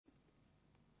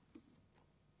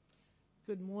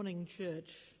Good morning, church.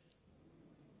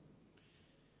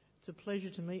 It's a pleasure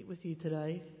to meet with you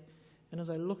today. And as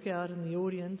I look out in the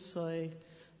audience, I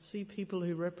see people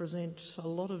who represent a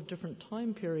lot of different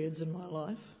time periods in my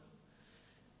life.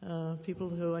 People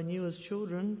who I knew as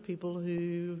children, people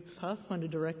who Pathfinder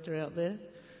director out there,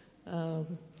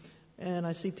 and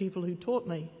I see people who taught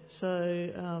me.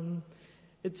 So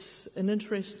it's an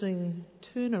interesting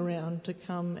turnaround to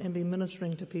come and be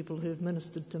ministering to people who have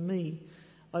ministered to me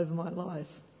over my life.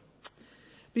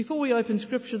 Before we open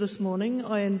Scripture this morning,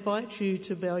 I invite you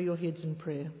to bow your heads in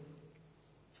prayer.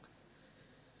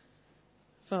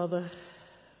 Father,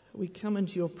 we come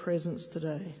into your presence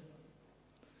today.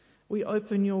 We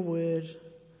open your word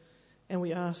and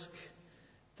we ask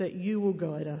that you will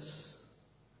guide us,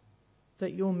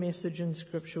 that your message in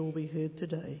Scripture will be heard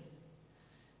today.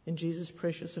 In Jesus'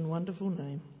 precious and wonderful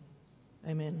name,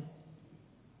 amen.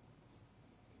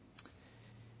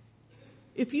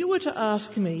 If you were to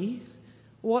ask me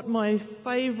what my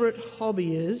favourite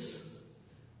hobby is,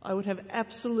 I would have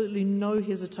absolutely no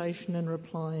hesitation in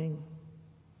replying.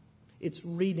 It's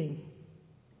reading.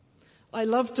 I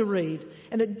love to read,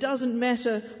 and it doesn't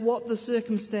matter what the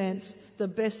circumstance, the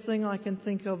best thing I can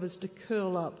think of is to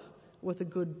curl up with a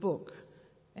good book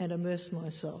and immerse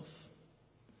myself.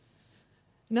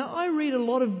 Now, I read a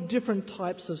lot of different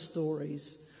types of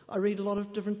stories. I read a lot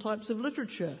of different types of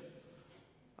literature.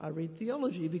 I read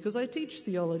theology because I teach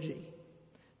theology.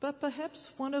 But perhaps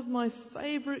one of my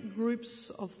favourite groups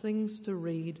of things to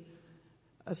read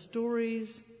are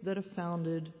stories that are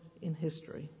founded in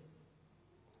history.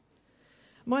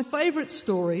 My favourite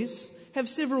stories have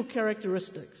several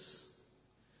characteristics.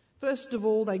 First of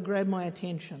all, they grab my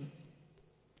attention.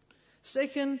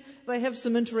 Second, they have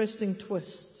some interesting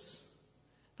twists.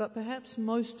 But perhaps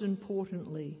most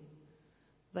importantly,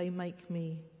 they make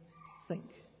me think.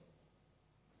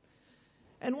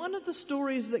 And one of the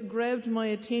stories that grabbed my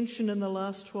attention in the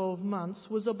last 12 months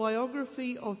was a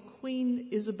biography of Queen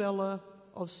Isabella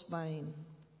of Spain.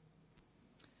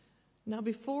 Now,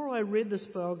 before I read this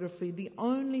biography, the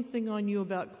only thing I knew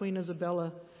about Queen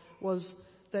Isabella was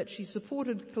that she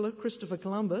supported Christopher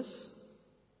Columbus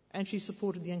and she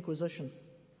supported the Inquisition.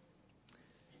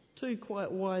 Two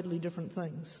quite widely different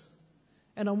things.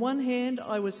 And on one hand,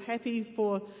 I was happy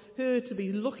for her to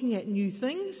be looking at new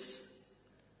things.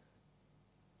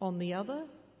 On the other,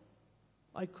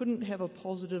 I couldn't have a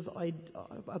positive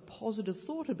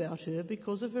thought about her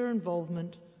because of her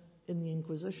involvement in the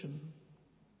Inquisition.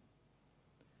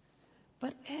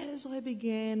 But as I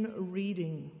began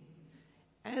reading,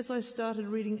 as I started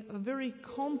reading a very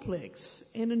complex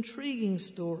and intriguing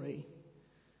story,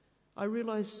 I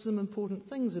realized some important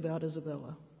things about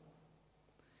Isabella.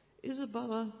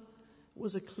 Isabella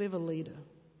was a clever leader.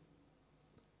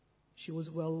 She was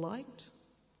well liked,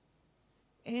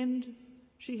 and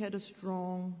she had a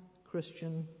strong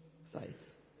Christian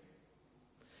faith.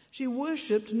 She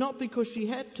worshipped not because she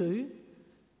had to,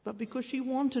 but because she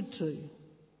wanted to.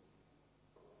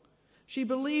 She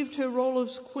believed her role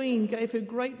as queen gave her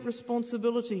great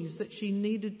responsibilities that she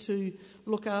needed to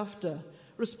look after.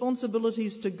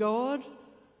 Responsibilities to God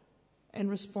and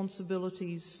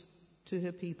responsibilities to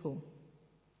her people.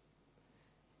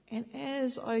 And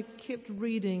as I kept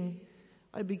reading,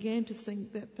 I began to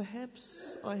think that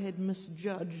perhaps I had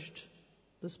misjudged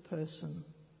this person.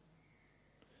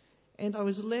 And I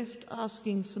was left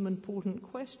asking some important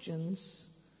questions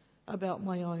about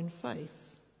my own faith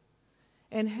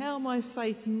and how my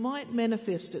faith might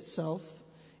manifest itself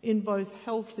in both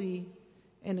healthy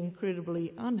and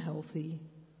incredibly unhealthy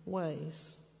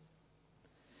ways.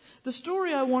 The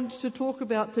story I want to talk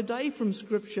about today from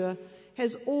Scripture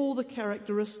has all the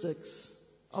characteristics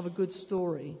of a good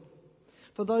story.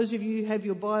 For those of you who have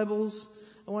your Bibles,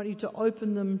 I want you to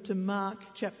open them to Mark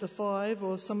chapter 5,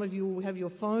 or some of you will have your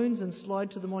phones and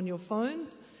slide to them on your phone,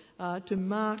 to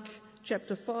Mark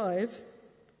chapter 5.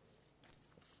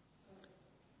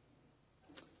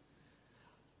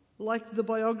 Like the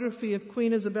biography of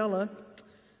Queen Isabella,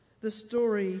 this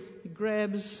story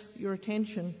grabs your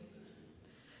attention.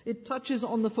 It touches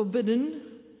on the forbidden,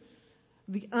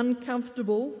 the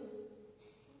uncomfortable.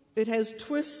 It has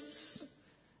twists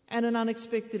and an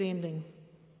unexpected ending.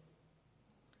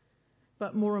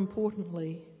 But more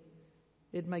importantly,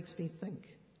 it makes me think.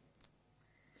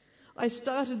 I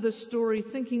started this story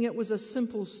thinking it was a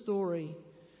simple story.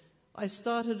 I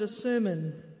started a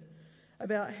sermon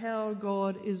about how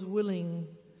God is willing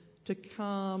to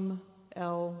calm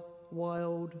our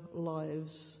wild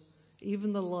lives,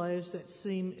 even the lives that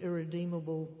seem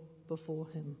irredeemable before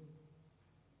Him.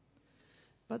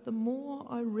 But the more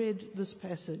I read this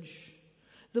passage,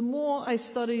 the more I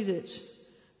studied it,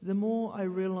 the more I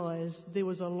realized there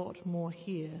was a lot more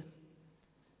here.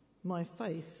 My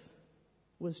faith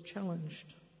was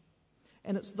challenged.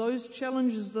 And it's those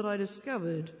challenges that I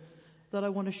discovered that I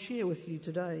want to share with you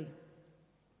today.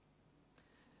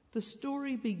 The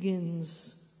story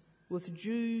begins with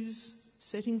Jews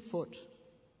setting foot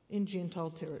in Gentile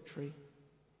territory.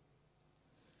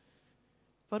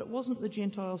 But it wasn't the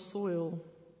Gentile soil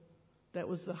that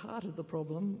was the heart of the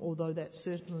problem, although that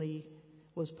certainly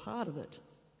was part of it.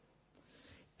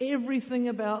 Everything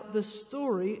about this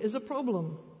story is a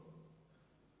problem.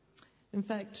 In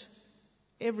fact,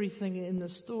 everything in the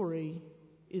story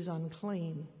is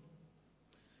unclean.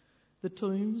 The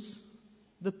tombs,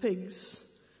 the pigs,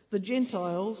 the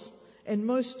Gentiles, and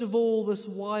most of all this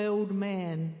wild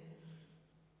man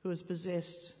who is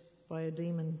possessed by a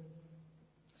demon.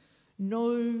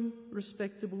 No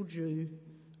respectable Jew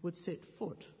would set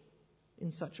foot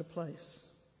in such a place.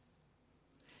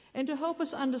 And to help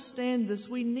us understand this,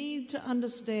 we need to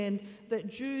understand that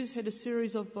Jews had a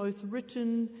series of both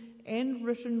written and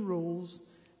written rules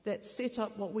that set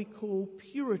up what we call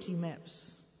purity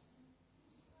maps.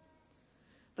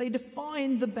 They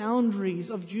defined the boundaries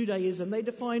of Judaism. They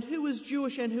defined who was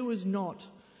Jewish and who was not,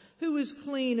 who was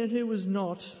clean and who was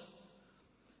not,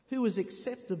 who was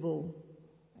acceptable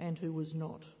and who was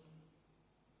not.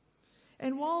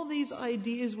 And while these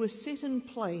ideas were set in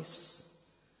place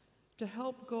to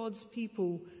help God's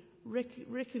people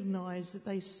recognize that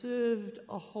they served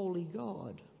a holy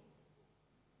God,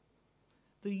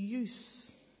 the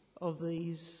use of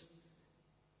these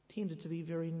tended to be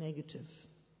very negative.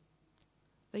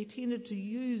 They tended to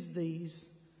use these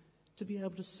to be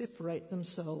able to separate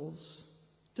themselves,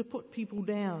 to put people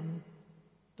down.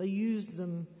 They used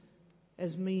them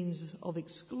as means of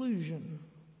exclusion.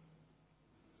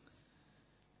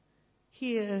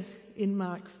 Here in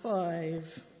Mark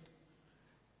 5,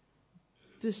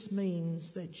 this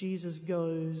means that Jesus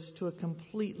goes to a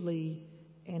completely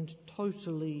and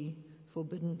totally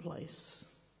forbidden place.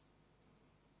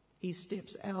 He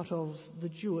steps out of the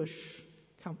Jewish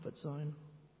comfort zone.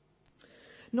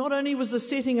 Not only was the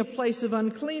setting a place of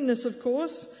uncleanness, of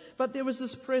course, but there was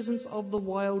this presence of the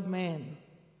wild man.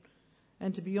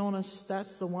 And to be honest,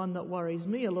 that's the one that worries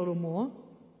me a little more.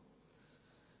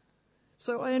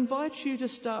 So I invite you to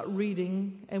start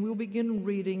reading, and we'll begin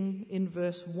reading in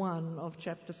verse 1 of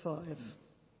chapter 5.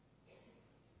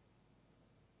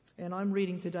 And I'm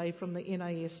reading today from the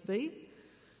NASB.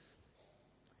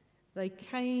 They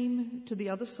came to the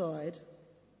other side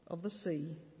of the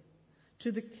sea,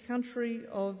 to the country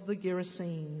of the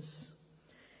Gerasenes.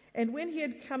 And when he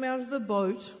had come out of the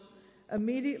boat,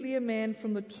 immediately a man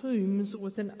from the tombs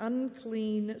with an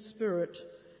unclean spirit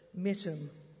met him.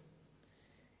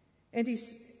 And he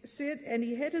said, and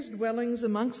he had his dwellings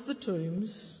amongst the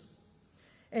tombs,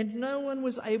 and no one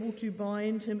was able to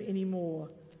bind him any more,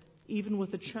 even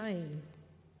with a chain,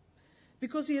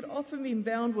 because he had often been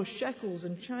bound with shackles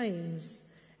and chains,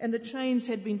 and the chains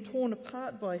had been torn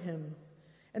apart by him,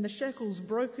 and the shackles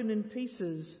broken in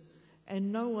pieces,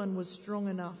 and no one was strong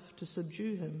enough to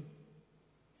subdue him.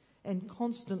 And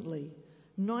constantly,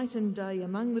 night and day,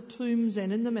 among the tombs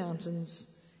and in the mountains,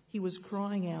 he was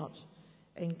crying out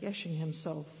and gashing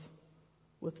himself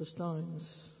with the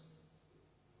stones.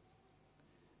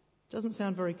 Doesn't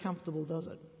sound very comfortable, does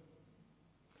it?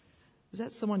 Is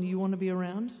that someone you want to be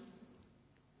around?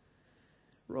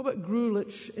 Robert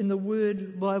Grulich in the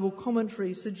Word Bible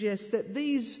Commentary suggests that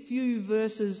these few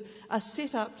verses are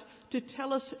set up to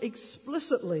tell us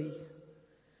explicitly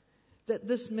that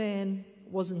this man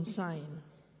was insane.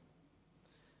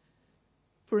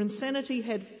 For insanity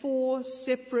had 4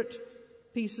 separate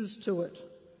pieces to it.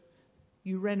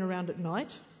 You ran around at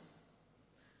night,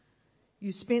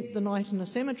 you spent the night in a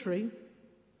cemetery,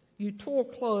 you tore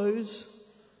clothes,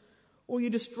 or you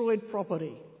destroyed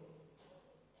property.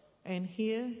 And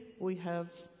here we have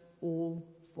all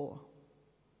 4.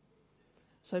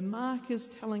 So Mark is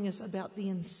telling us about the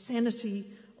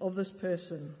insanity of this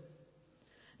person.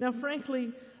 Now,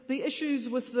 frankly, the issues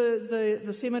with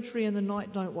the cemetery in the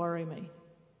night don't worry me.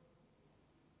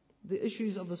 The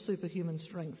issues of the superhuman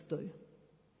strength do.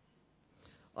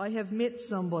 I have met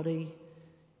somebody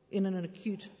in an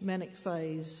acute manic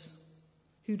phase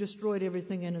who destroyed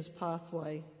everything in his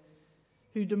pathway,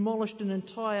 who demolished an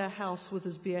entire house with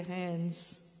his bare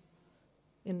hands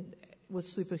with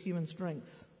superhuman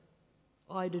strength.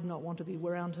 I did not want to be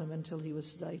around him until he was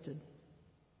sedated.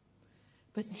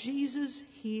 But Jesus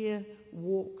here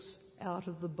walks out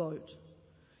of the boat.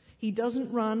 He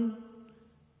doesn't run.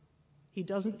 He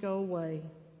doesn't go away.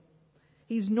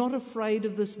 He's not afraid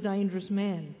of this dangerous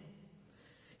man.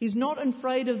 He's not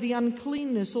afraid of the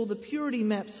uncleanness or the purity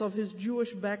maps of his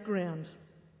Jewish background.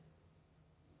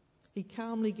 He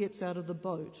calmly gets out of the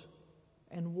boat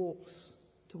and walks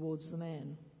towards the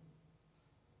man.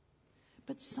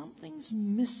 But something's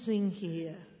missing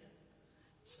here.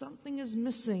 Something is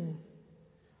missing.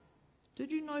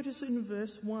 Did you notice in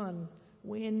verse 1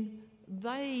 when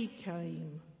they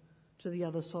came to the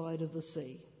other side of the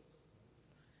sea,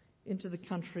 into the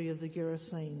country of the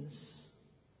Gerasenes?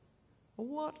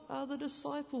 What are the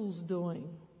disciples doing?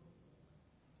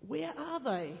 Where are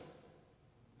they?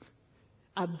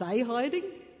 Are they hiding?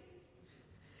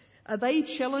 Are they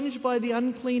challenged by the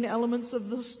unclean elements of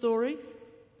the story?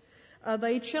 Are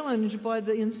they challenged by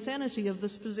the insanity of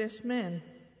this possessed man?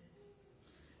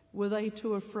 Were they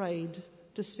too afraid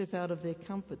to step out of their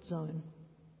comfort zone?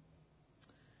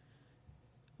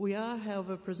 We are,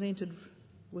 however, presented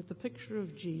with the picture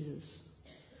of Jesus,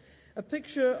 a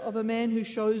picture of a man who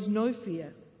shows no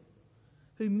fear,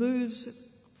 who moves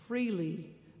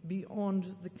freely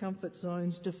beyond the comfort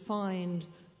zones defined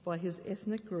by his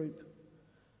ethnic group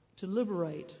to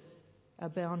liberate a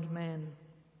bound man.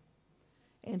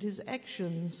 And his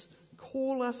actions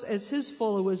call us as his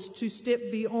followers to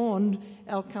step beyond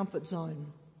our comfort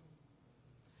zone.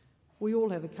 We all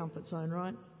have a comfort zone,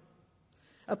 right?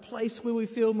 A place where we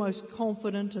feel most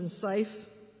confident and safe.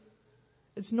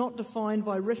 It's not defined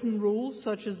by written rules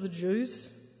such as the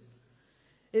Jews.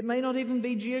 It may not even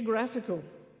be geographical,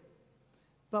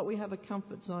 but we have a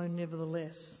comfort zone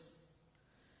nevertheless.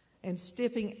 And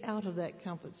stepping out of that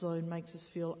comfort zone makes us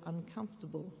feel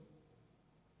uncomfortable,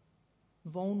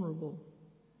 vulnerable,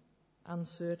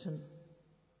 uncertain.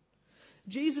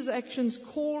 Jesus' actions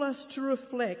call us to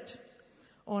reflect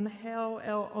on how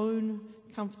our own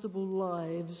comfortable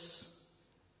lives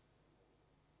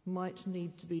might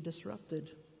need to be disrupted.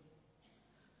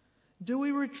 Do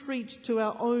we retreat to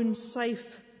our own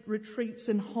safe retreats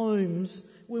and homes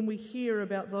when we hear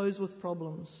about those with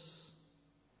problems?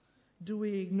 Do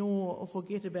we ignore or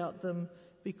forget about them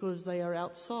because they are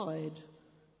outside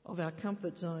of our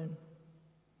comfort zone?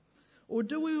 Or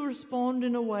do we respond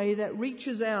in a way that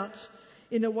reaches out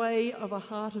in a way of a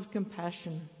heart of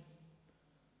compassion?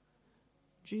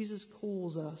 Jesus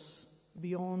calls us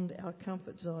beyond our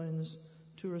comfort zones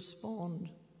to respond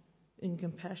in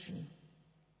compassion.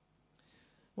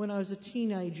 When I was a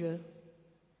teenager,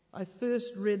 I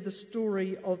first read the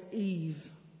story of Eve.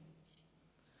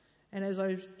 And as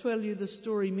I tell you the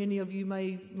story, many of you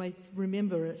may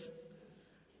remember it.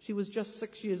 She was just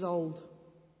 6 years old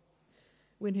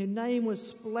when her name was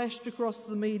splashed across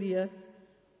the media,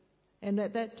 and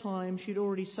at that time she'd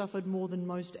already suffered more than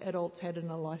most adults had in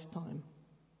a lifetime.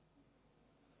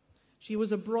 She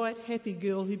was a bright, happy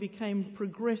girl who became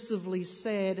progressively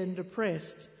sad and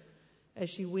depressed as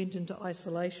she went into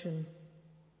isolation.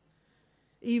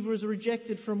 Eve was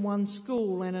rejected from one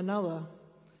school and another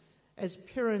as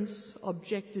parents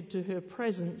objected to her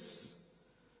presence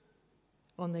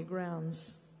on their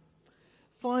grounds.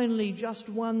 Finally, just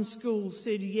one school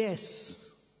said yes,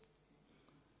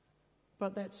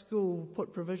 but that school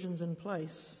put provisions in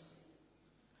place.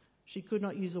 She could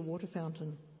not use a water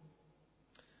fountain.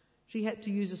 She had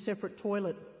to use a separate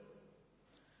toilet.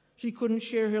 She couldn't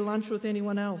share her lunch with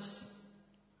anyone else.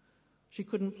 She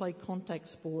couldn't play contact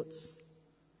sports.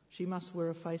 She must wear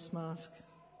a face mask.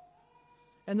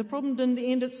 And the problem didn't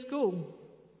end at school.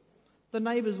 The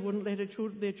neighbours wouldn't let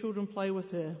their children play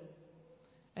with her.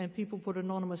 And people put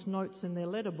anonymous notes in their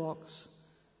letterbox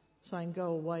saying,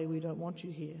 "Go away, we don't want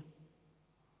you here."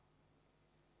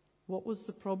 What was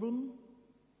the problem?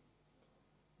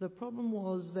 The problem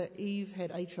was that Eve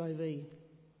had HIV.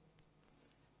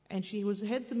 And she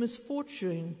had the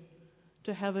misfortune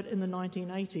to have it in the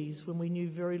 1980s when we knew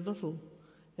very little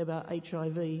about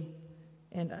HIV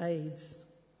and AIDS.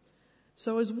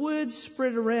 So as words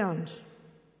spread around,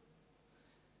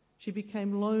 she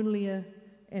became lonelier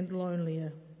and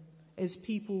lonelier as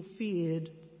people feared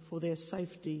for their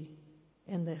safety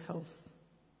and their health.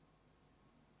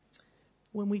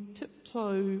 When we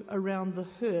tiptoe around the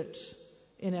hurt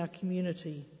in our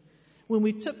community, when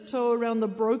we tiptoe around the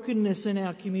brokenness in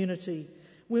our community,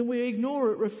 when we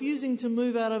ignore it, refusing to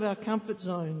move out of our comfort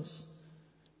zones,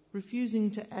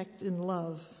 refusing to act in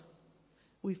love,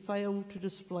 we fail to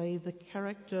display the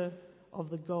character of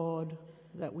the God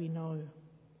that we know.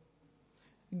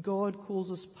 God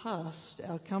calls us past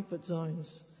our comfort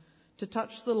zones to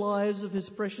touch the lives of his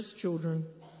precious children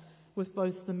with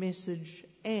both the message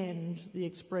and the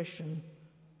expression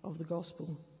of the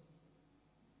gospel.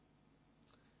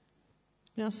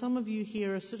 Now, some of you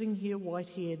here are sitting here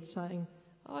white-haired saying,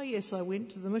 "Oh yes, I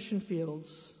went to the mission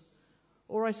fields,"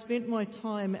 or "I spent my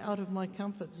time out of my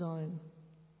comfort zone."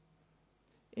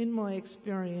 In my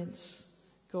experience,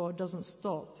 God doesn't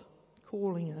stop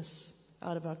calling us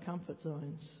out of our comfort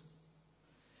zones.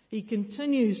 He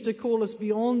continues to call us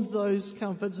beyond those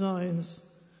comfort zones.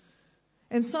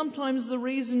 And sometimes the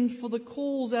reason for the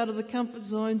calls out of the comfort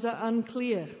zones are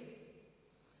unclear.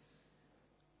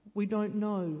 We don't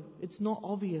know. It's not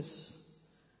obvious.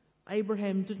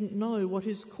 Abraham didn't know what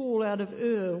his call out of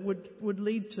Ur would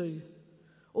lead to,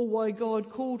 or why God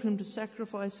called him to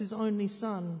sacrifice his only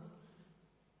son.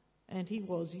 And he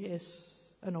was, yes,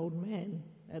 an old man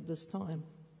at this time.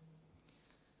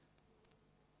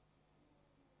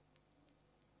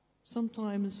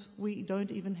 Sometimes we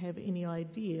don't even have any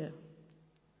idea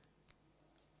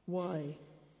why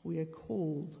we are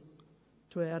called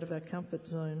out of our comfort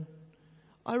zone.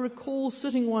 I recall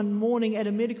sitting one morning at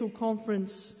a medical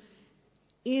conference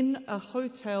in a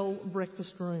hotel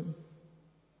breakfast room.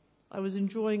 I was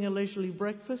enjoying a leisurely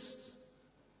breakfast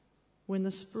when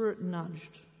the Spirit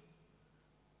nudged.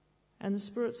 And the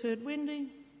Spirit said, "Wendy,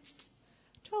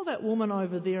 tell that woman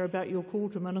over there about your call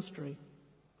to ministry."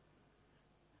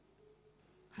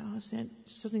 And I was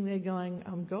sitting there going,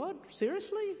 God,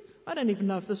 seriously? I don't even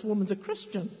know if this woman's a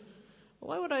Christian.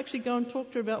 Why would I actually go and talk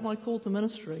to her about my call to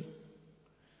ministry?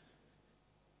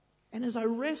 And as I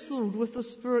wrestled with the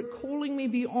Spirit calling me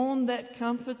beyond that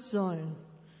comfort zone,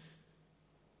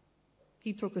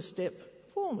 He took a step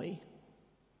for me.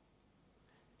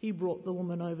 He brought the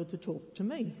woman over to talk to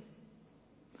me.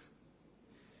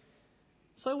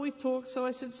 So we talked. So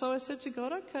I said to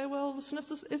God, "Okay, well, listen,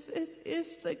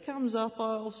 if it comes up,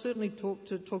 I'll certainly talk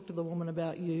to the woman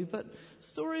about you. But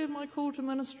story of my call to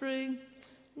ministry,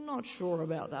 not sure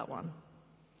about that one."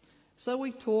 So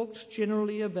we talked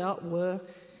generally about work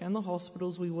and the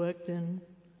hospitals we worked in.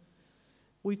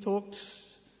 We talked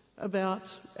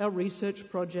about our research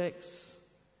projects,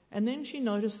 and then she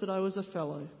noticed that I was a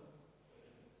fellow.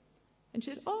 And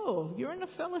she said, "Oh, you're in a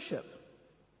fellowship.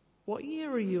 What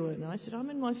year are you in?" And I said,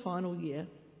 "I'm in my final year."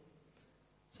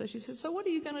 So she said, "So what are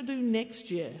you going to do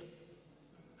next year?"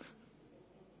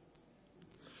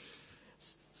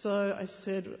 So I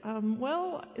said,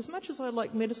 "Well, as much as I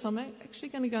like medicine, I'm actually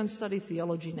going to go and study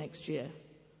theology next year."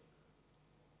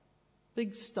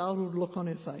 Big startled look on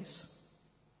her face.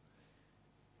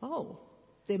 "Oh,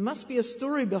 there must be a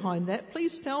story behind that.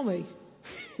 Please tell me."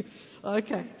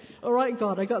 Okay. All right,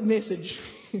 God, I got a message.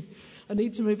 I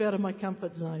need to move out of my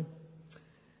comfort zone.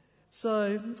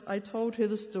 So I told her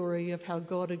the story of how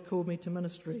God had called me to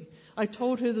ministry. I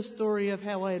told her the story of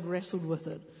how I had wrestled with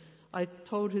it. I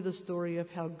told her the story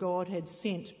of how God had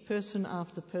sent person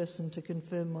after person to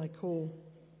confirm my call.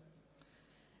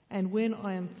 And when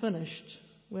I finished,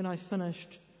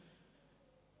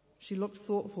 she looked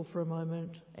thoughtful for a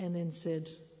moment and then said,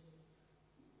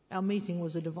 "Our meeting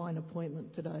was a divine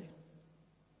appointment today."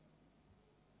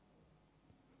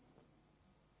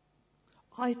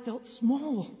 I felt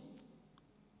small.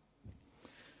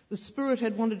 The Spirit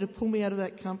had wanted to pull me out of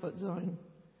that comfort zone.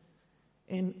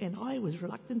 And I was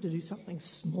reluctant to do something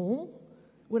small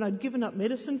when I'd given up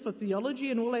medicine for theology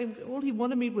and all he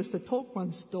wanted me was to talk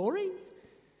one story.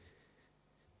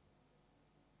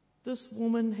 This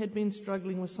woman had been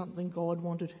struggling with something God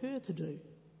wanted her to do.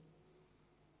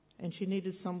 And she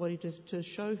needed somebody to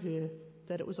show her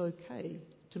that it was okay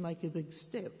to make a big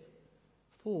step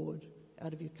forward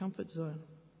out of your comfort zone.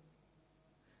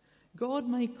 God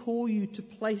may call you to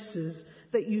places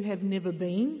that you have never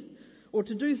been, or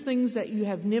to do things that you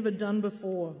have never done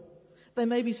before. They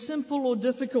may be simple or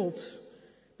difficult,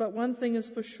 but one thing is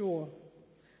for sure.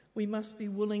 We must be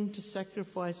willing to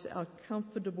sacrifice our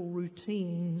comfortable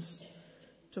routines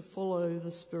to follow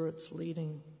the Spirit's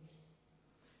leading,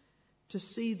 to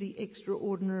see the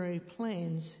extraordinary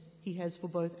plans He has for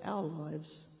both our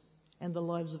lives and the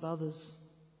lives of others.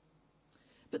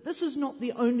 But this is not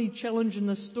the only challenge in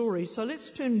this story, so let's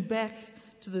turn back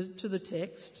to the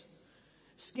text.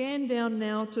 Scan down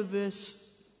now to verse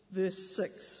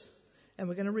 6, and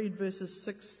we're going to read verses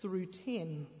 6 through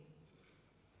 10.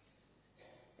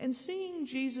 "And seeing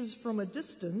Jesus from a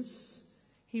distance,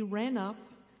 he ran up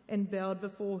and bowed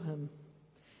before him.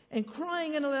 And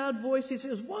crying in a loud voice, he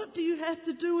says, 'What do you have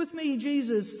to do with me,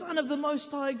 Jesus, Son of the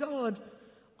Most High God?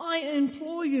 I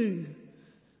implore you,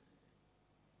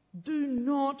 do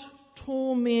not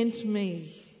torment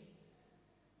me.'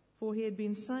 For he had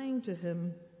been saying to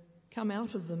him, 'Come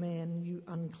out of the man, you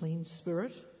unclean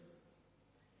spirit.'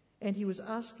 And he was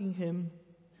asking him,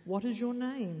 'What is your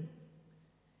name?'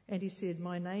 And he said,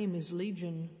 'My name is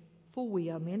Legion, for we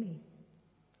are many.'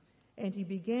 And he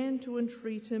began to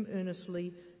entreat him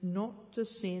earnestly not to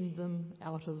send them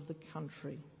out of the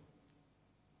country."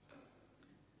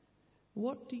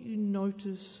 What do you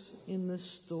notice in this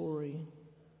story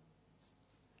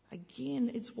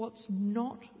Again, it's what's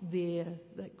not there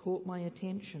that caught my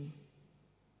attention.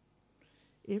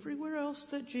 Everywhere else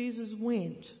that Jesus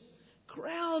went,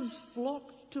 crowds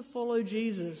flocked to follow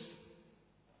Jesus.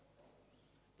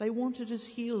 They wanted his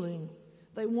healing.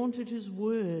 They wanted his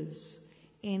words.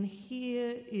 And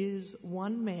here is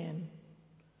one man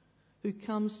who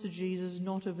comes to Jesus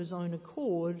not of his own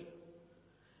accord,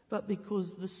 but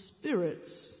because the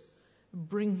spirits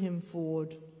bring him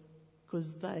forward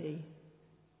because they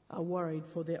are worried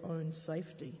for their own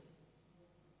safety.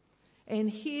 And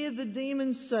here the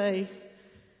demons say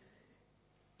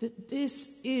that this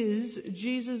is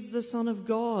Jesus, the Son of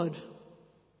God.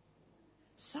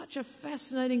 Such a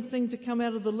fascinating thing to come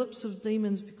out of the lips of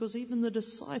demons, because even the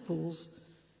disciples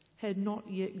had not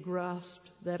yet grasped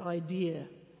that idea.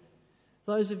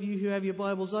 Those of you who have your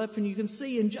Bibles open, you can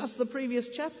see in just the previous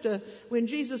chapter when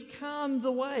Jesus calmed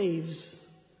the waves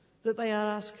that they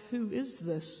ask, who is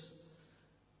this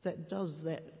that does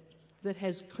that, that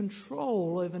has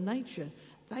control over nature?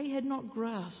 They had not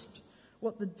grasped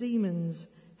what the demons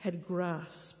had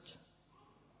grasped.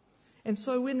 And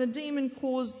so when the demon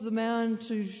caused the man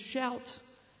to shout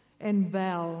and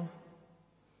bow,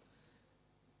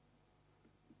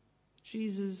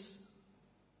 Jesus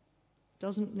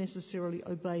doesn't necessarily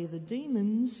obey the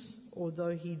demons,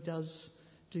 although he does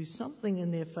do something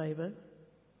in their favour,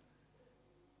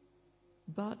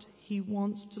 but he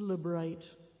wants to liberate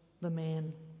the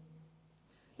man.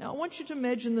 Now I want you to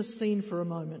imagine this scene for a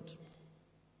moment.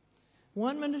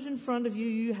 1 minute in front of you,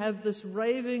 you have this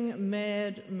raving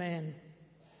mad man.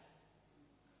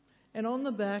 And on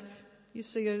the back, you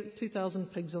see 2,000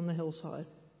 pigs on the hillside.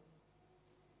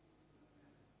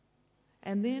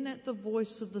 And then at the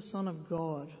voice of the Son of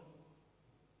God,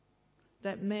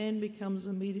 that man becomes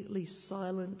immediately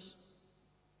silent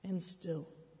and still.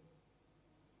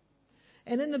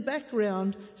 And in the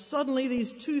background, suddenly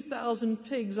these 2,000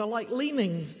 pigs are like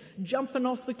lemmings jumping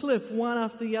off the cliff, one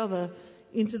after the other,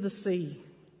 into the sea.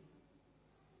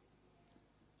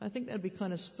 I think that'd be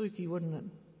kind of spooky, wouldn't it?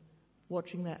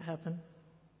 Watching that happen.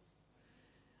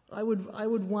 I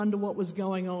would wonder what was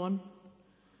going on.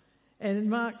 And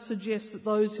Mark suggests that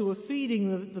those who were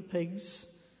feeding the pigs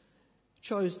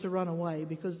chose to run away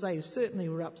because they certainly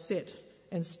were upset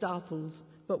and startled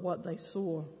by what they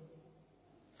saw.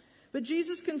 But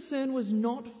Jesus' concern was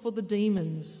not for the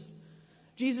demons.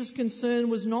 Jesus' concern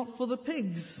was not for the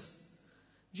pigs.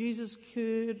 Jesus'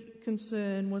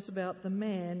 concern was about the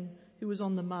man who was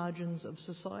on the margins of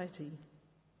society.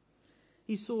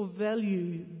 He saw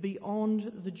value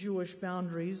beyond the Jewish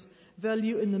boundaries,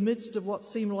 value in the midst of what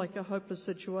seemed like a hopeless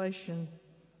situation,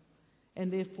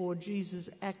 and therefore Jesus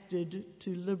acted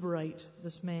to liberate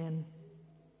this man.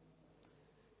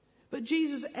 But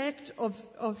Jesus' act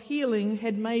of healing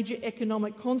had major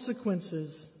economic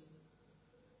consequences.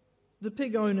 The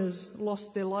pig owners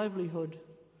lost their livelihood,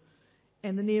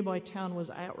 and the nearby town was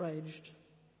outraged.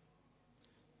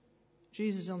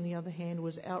 Jesus, on the other hand,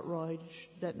 was outraged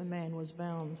that the man was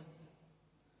bound.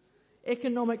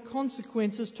 Economic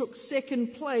consequences took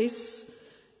second place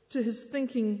to his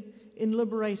thinking in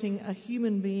liberating a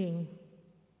human being.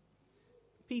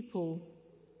 People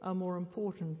are more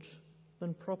important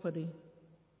than property.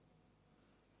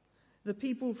 The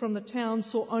people from the town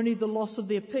saw only the loss of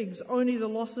their pigs, only the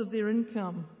loss of their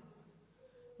income.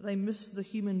 They missed the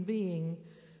human being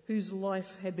whose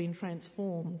life had been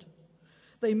transformed.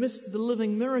 They missed the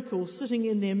living miracle sitting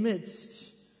in their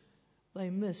midst.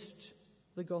 They missed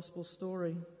the gospel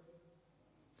story.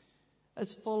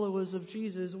 As followers of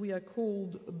Jesus, we are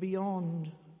called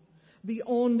beyond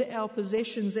our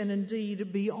possessions, and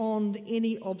indeed beyond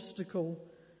any obstacle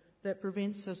that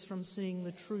prevents us from seeing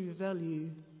the true value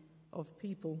of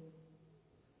people.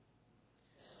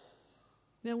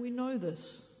 Now we know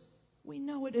this. We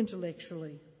know it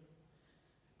intellectually,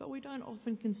 but we don't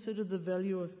often consider the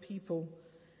value of people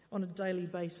on a daily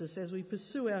basis as we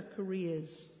pursue our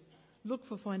careers, look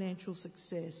for financial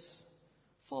success,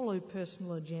 follow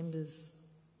personal agendas.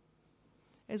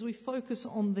 As we focus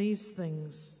on these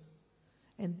things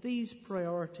and these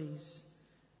priorities,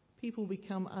 people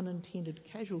become unintended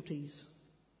casualties.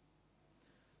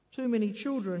 Too many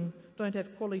children don't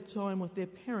have quality time with their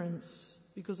parents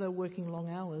because they're working long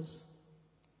hours.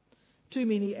 Too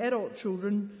many adult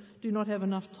children do not have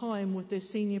enough time with their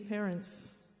senior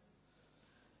parents.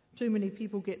 Too many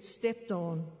people get stepped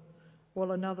on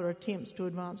while another attempts to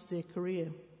advance their career.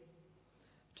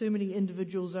 Too many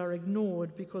individuals are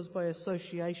ignored because by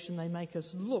association they make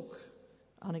us look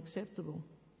unacceptable.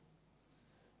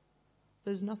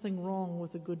 There's nothing wrong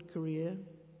with a good career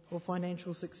or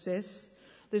financial success.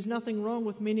 There's nothing wrong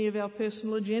with many of our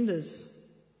personal agendas.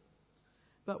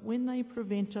 but when they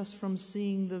prevent us from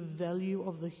seeing the value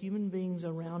of the human beings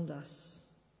around us,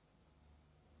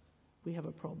 we have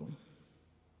a problem.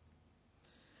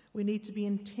 We need to be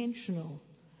intentional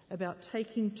about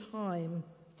taking time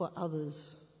for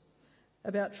others,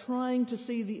 about trying to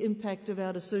see the impact of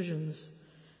our decisions.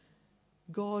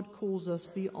 God calls us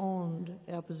beyond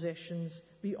our possessions,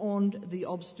 beyond the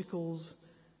obstacles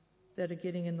that are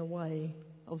getting in the way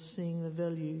of seeing the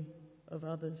value of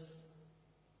others.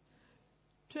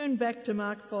 Turn back to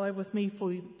Mark 5 with me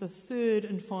for the third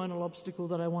and final obstacle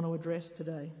that I want to address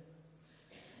today.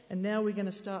 And now we're going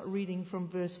to start reading from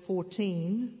verse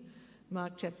 14,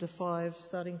 Mark chapter 5,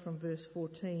 starting from verse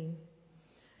 14.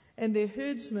 And their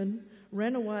herdsmen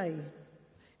ran away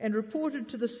and reported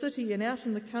to the city and out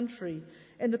in the country,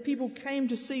 and the people came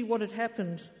to see what had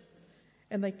happened.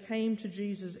 And they came to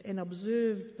Jesus and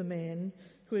observed the man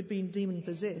who had been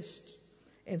demon-possessed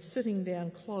and sitting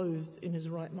down clothed in his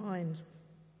right mind.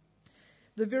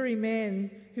 The very man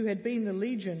who had been the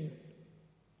legion,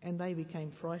 and they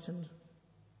became frightened.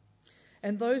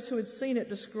 And those who had seen it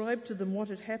described to them what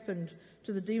had happened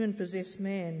to the demon-possessed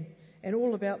man and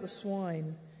all about the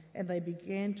swine, and they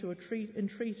began to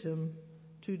entreat him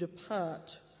to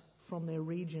depart from their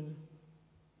region.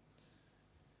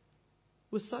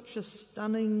 With such a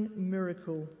stunning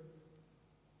miracle,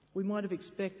 we might have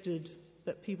expected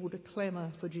that people to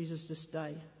clamour for Jesus to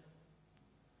stay.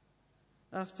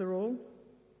 After all,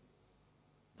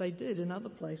 they did in other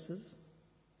places.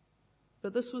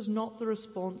 But this was not the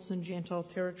response in Gentile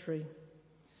territory.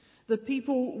 The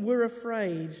people were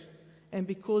afraid, and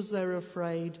because they were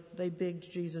afraid, they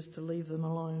begged Jesus to leave them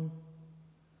alone.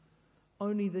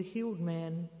 Only the healed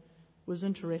man was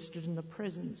interested in the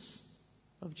presence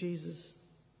of Jesus.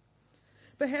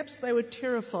 Perhaps they were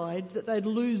terrified that they'd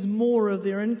lose more of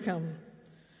their income,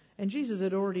 and Jesus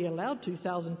had already allowed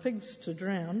 2,000 pigs to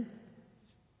drown.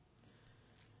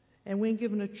 And when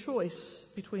given a choice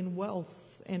between wealth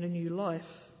and a new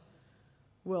life,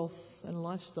 wealth and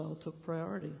lifestyle took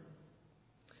priority.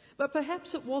 But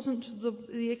perhaps it wasn't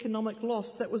the economic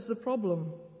loss that was the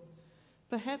problem.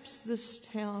 Perhaps this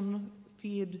town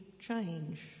feared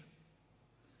change.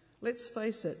 Let's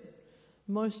face it,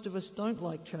 most of us don't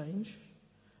like change.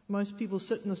 Most people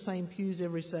sit in the same pews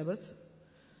every Sabbath,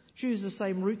 choose the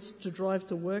same routes to drive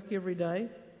to work every day,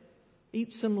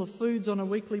 eat similar foods on a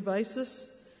weekly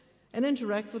basis, and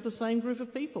interact with the same group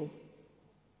of people.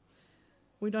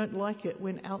 We don't like it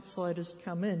when outsiders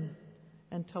come in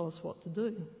and tell us what to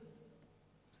do.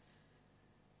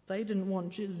 They didn't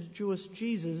want the Jewish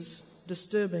Jesus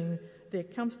disturbing their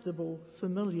comfortable,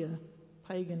 familiar,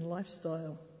 pagan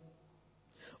lifestyle.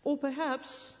 Or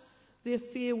perhaps their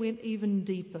fear went even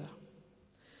deeper.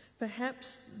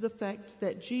 Perhaps the fact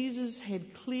that Jesus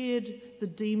had cleared the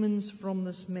demons from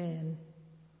this man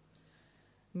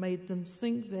made them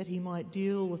think that he might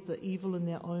deal with the evil in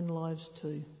their own lives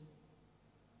too.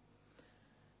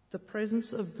 The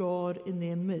presence of God in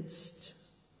their midst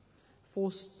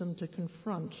forced them to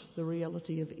confront the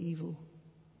reality of evil.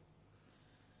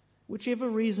 Whichever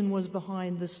reason was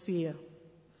behind this fear,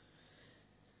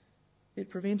 it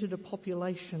prevented a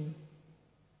population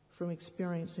from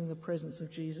experiencing the presence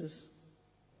of Jesus.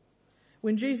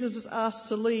 When Jesus was asked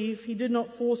to leave, he did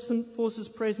not force his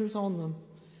presence on them.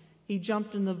 He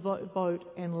jumped in the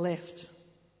boat and left.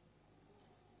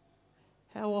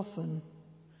 How often,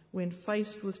 when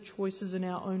faced with choices in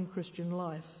our own Christian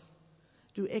life,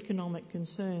 do economic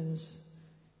concerns,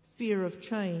 fear of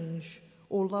change,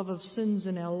 or love of sins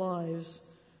in our lives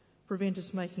prevent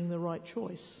us making the right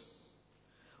choice,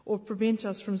 or prevent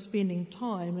us from spending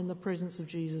time in the presence of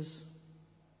Jesus?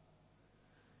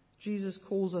 Jesus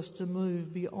calls us to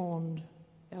move beyond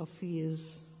our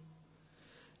fears.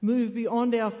 Move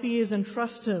beyond our fears and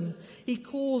trust him. He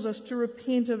calls us to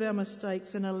repent of our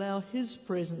mistakes and allow his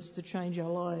presence to change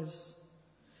our lives.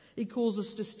 He calls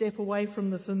us to step away from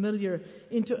the familiar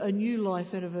into a new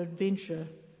life and of adventure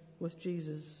with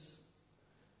Jesus.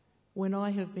 When I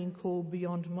have been called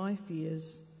beyond my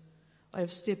fears, I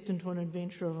have stepped into an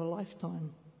adventure of a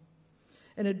lifetime,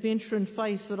 an adventure in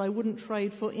faith that I wouldn't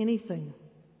trade for anything.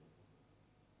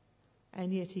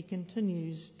 And yet he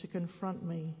continues to confront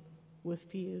me with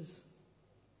fears.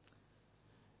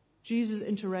 Jesus'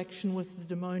 interaction with the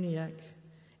demoniac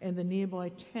and the nearby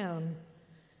town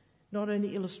not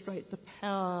only illustrate the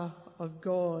power of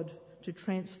God to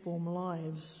transform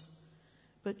lives,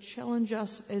 but challenge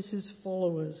us as his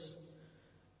followers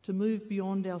to move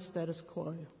beyond our status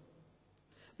quo,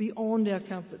 beyond our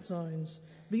comfort zones,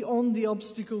 beyond the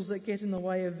obstacles that get in the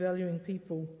way of valuing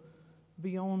people,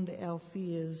 beyond our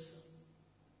fears.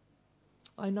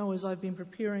 I know as I've been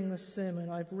preparing this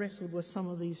sermon, I've wrestled with some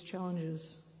of these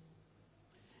challenges.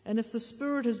 And if the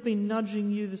Spirit has been nudging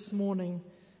you this morning,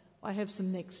 I have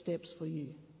some next steps for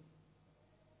you.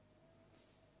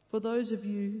 For those of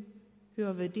you who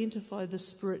have identified the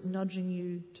Spirit nudging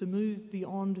you to move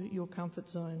beyond your comfort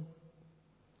zone,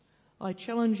 I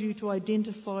challenge you to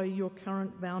identify your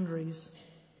current boundaries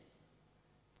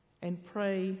and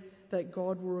pray that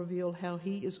God will reveal how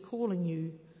He is calling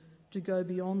you to go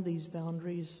beyond these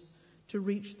boundaries, to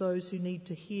reach those who need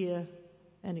to hear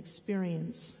and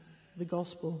experience the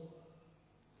gospel.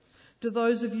 To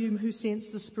those of you who sense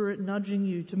the Spirit nudging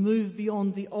you to move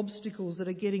beyond the obstacles that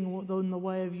are getting in the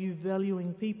way of you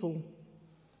valuing people,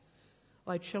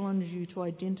 I challenge you to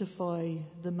identify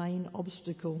the main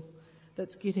obstacle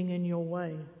that's getting in your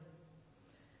way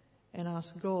and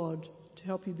ask God to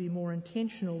help you be more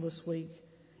intentional this week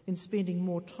in spending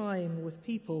more time with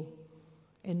people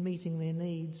and meeting their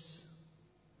needs.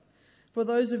 For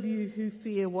those of you who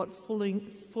fear what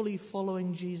fully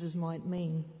following Jesus might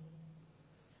mean,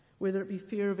 whether it be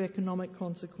fear of economic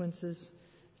consequences,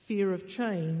 fear of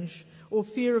change, or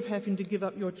fear of having to give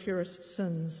up your cherished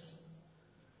sins,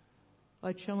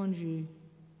 I challenge you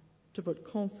to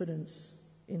put confidence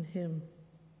in Him.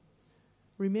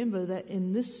 Remember that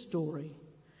in this story,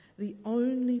 the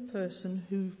only person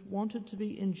who wanted to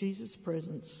be in Jesus'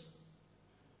 presence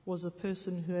was a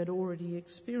person who had already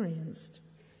experienced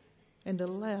and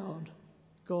allowed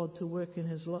God to work in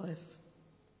his life.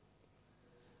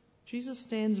 Jesus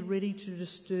stands ready to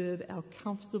disturb our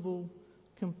comfortable,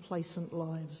 complacent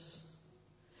lives.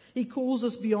 He calls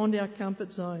us beyond our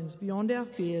comfort zones, beyond our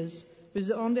fears,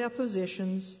 beyond our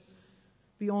possessions,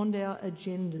 beyond our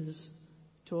agendas,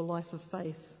 to a life of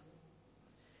faith.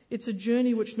 It's a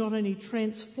journey which not only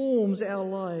transforms our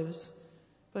lives,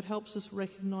 but helps us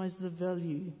recognize the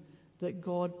value that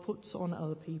God puts on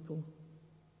other people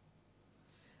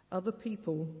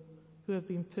who have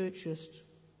been purchased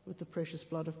with the precious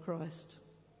blood of Christ.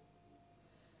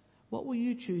 What will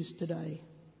you choose today?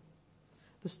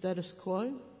 The status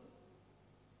quo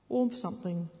or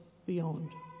something beyond?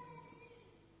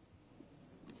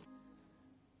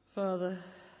 Father,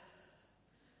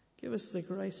 give us the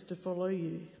grace to follow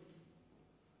you.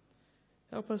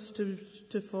 Help us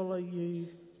to follow you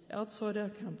outside our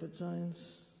comfort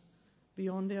zones,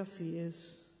 beyond our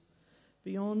fears,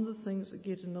 beyond the things that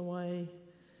get in the way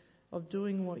of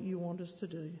doing what you want us to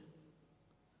do.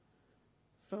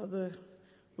 Father,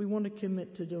 we want to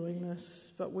commit to doing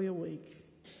this, but we are weak.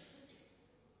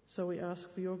 So we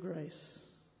ask for your grace.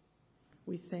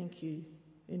 We thank you.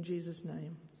 In Jesus'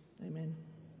 name, amen.